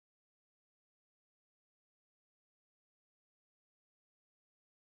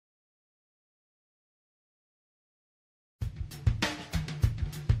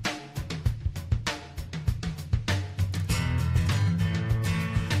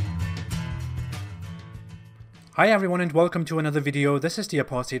Hi everyone and welcome to another video. This is the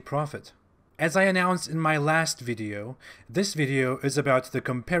Apostate Prophet. As I announced in my last video, this video is about the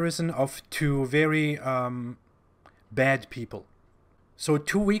comparison of two very bad people. So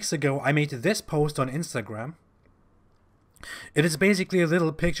 2 weeks ago I made this post on Instagram. It is basically a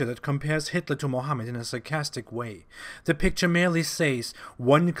little picture that compares Hitler to Mohammed in a sarcastic way. The picture merely says,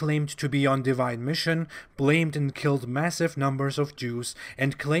 one claimed to be on divine mission, blamed and killed massive numbers of Jews,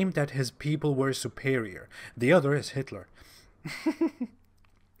 and claimed that his people were superior. The other is Hitler.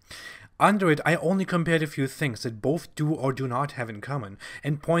 Under it, I only compared a few things that both do or do not have in common,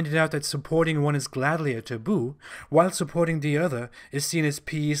 and pointed out that supporting one is gladly a taboo, while supporting the other is seen as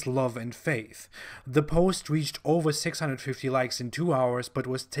peace, love, and faith. The post reached over 650 likes in 2 hours, but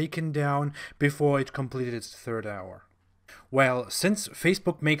was taken down before it completed its third hour. Well, since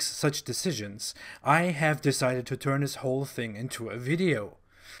Facebook makes such decisions, I have decided to turn this whole thing into a video.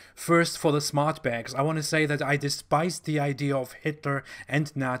 First, for the smart bags, I want to say that I despise the idea of Hitler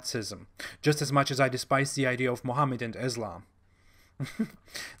and Nazism, just as much as I despise the idea of Mohammed and Islam.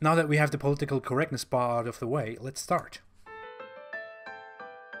 Now that we have the political correctness part out of the way, let's start.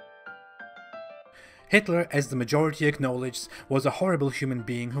 Hitler, as the majority acknowledges, was a horrible human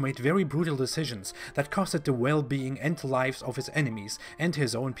being who made very brutal decisions that costed the well-being and lives of his enemies and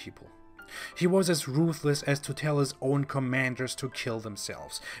his own people. He was as ruthless as to tell his own commanders to kill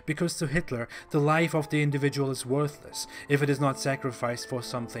themselves, because to Hitler, the life of the individual is worthless if it is not sacrificed for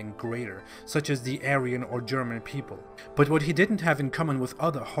something greater, such as the Aryan or German people. But what he didn't have in common with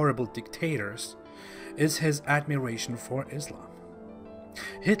other horrible dictators is his admiration for Islam.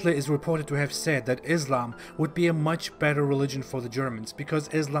 Hitler is reported to have said that Islam would be a much better religion for the Germans because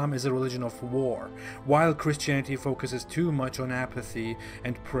Islam is a religion of war, while Christianity focuses too much on apathy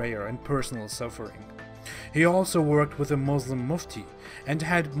and prayer and personal suffering. He also worked with a Muslim mufti and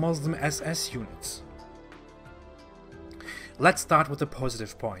had Muslim SS units. Let's start with the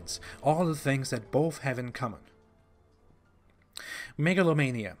positive points, all the things that both have in common.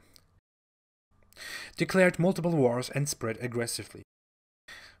 Megalomania. Declared multiple wars and spread aggressively.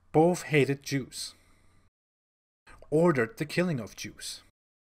 Both hated Jews. Ordered the killing of Jews.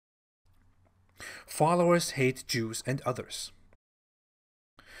 Followers hate Jews and others.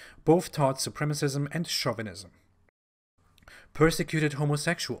 Both taught supremacism and chauvinism. Persecuted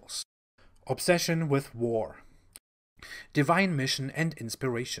homosexuals. Obsession with war. Divine mission and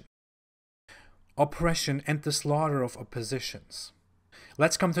inspiration. Oppression and the slaughter of oppositions.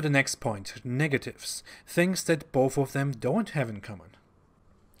 Let's come to the next point, negatives, things that both of them don't have in common.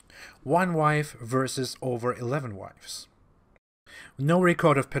 One wife versus over 11 wives. No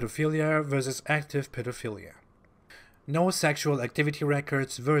record of pedophilia versus active pedophilia. No sexual activity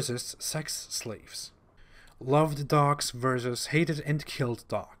records versus sex slaves. Loved dogs versus hated and killed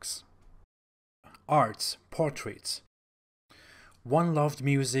dogs. Arts, portraits. One loved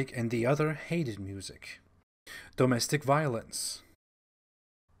music and the other hated music. Domestic violence.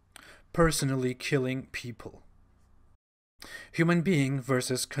 Personally killing people. Human being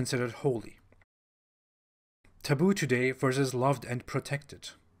versus considered holy. Taboo today versus loved and protected.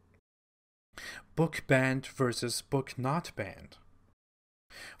 Book banned versus book not banned.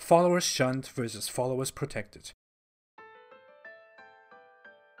 Followers shunned versus followers protected.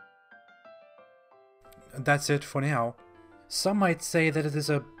 That's it for now. Some might say that it is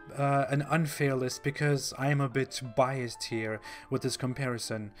an unfair list because I am a bit biased here with this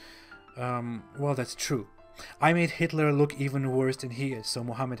comparison. Well, that's true. I made Hitler look even worse than he is, so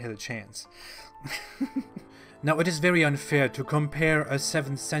Mohammed had a chance. Now, it is very unfair to compare a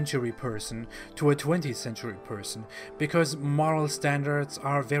 7th century person to a 20th century person, because moral standards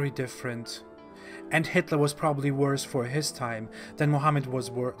are very different, and Hitler was probably worse for his time than Mohammed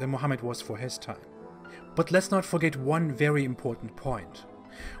was for his time. But let's not forget one very important point.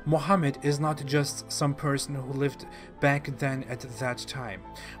 Mohammed is not just some person who lived back then at that time.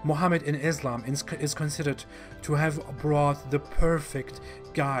 Mohammed in Islam is considered to have brought the perfect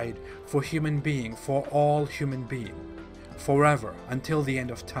guide for human being, for all human being, forever, until the end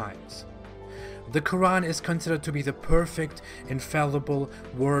of times. The Quran is considered to be the perfect, infallible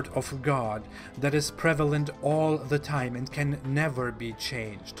word of God that is prevalent all the time and can never be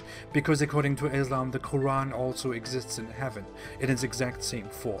changed, because according to Islam, the Quran also exists in heaven in its exact same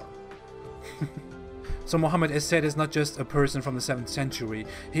form. So Muhammad, as said, is not just a person from the 7th century,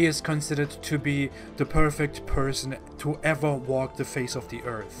 he is considered to be the perfect person to ever walk the face of the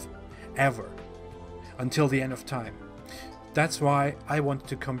earth. Ever. Until the end of time. That's why I wanted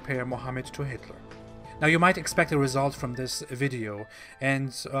to compare Mohammed to Hitler. Now you might expect a result from this video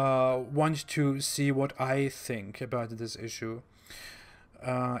and want to see what I think about this issue,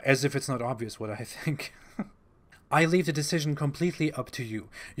 as if it's not obvious what I think. I leave the decision completely up to you.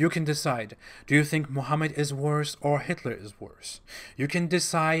 You can decide. Do you think Muhammad is worse or Hitler is worse? You can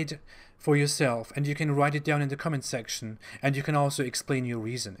decide for yourself, and you can write it down in the comment section, and you can also explain your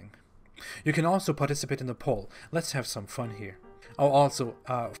reasoning. You can also participate in the poll. Let's have some fun here. I'll also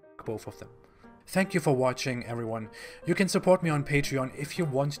fuck both of them. Thank you for watching, everyone. You can support me on Patreon if you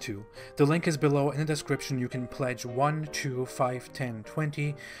want to. The link is below in the description. You can pledge $1, $2, $5, $10,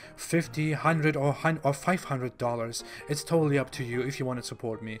 $20, $50, $100, or $500. It's totally up to you if you want to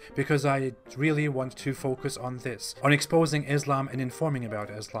support me, because I really want to focus on this, on exposing Islam and informing about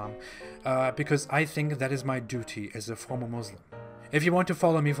Islam, because I think that is my duty as a former Muslim. If you want to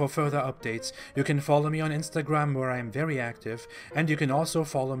follow me for further updates, you can follow me on Instagram, where I am very active, and you can also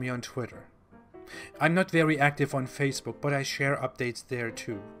follow me on Twitter. I'm not very active on Facebook, but I share updates there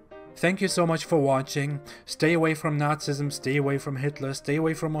too. Thank you so much for watching. Stay away from Nazism, stay away from Hitler, stay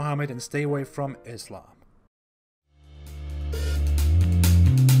away from Muhammad, and stay away from Islam.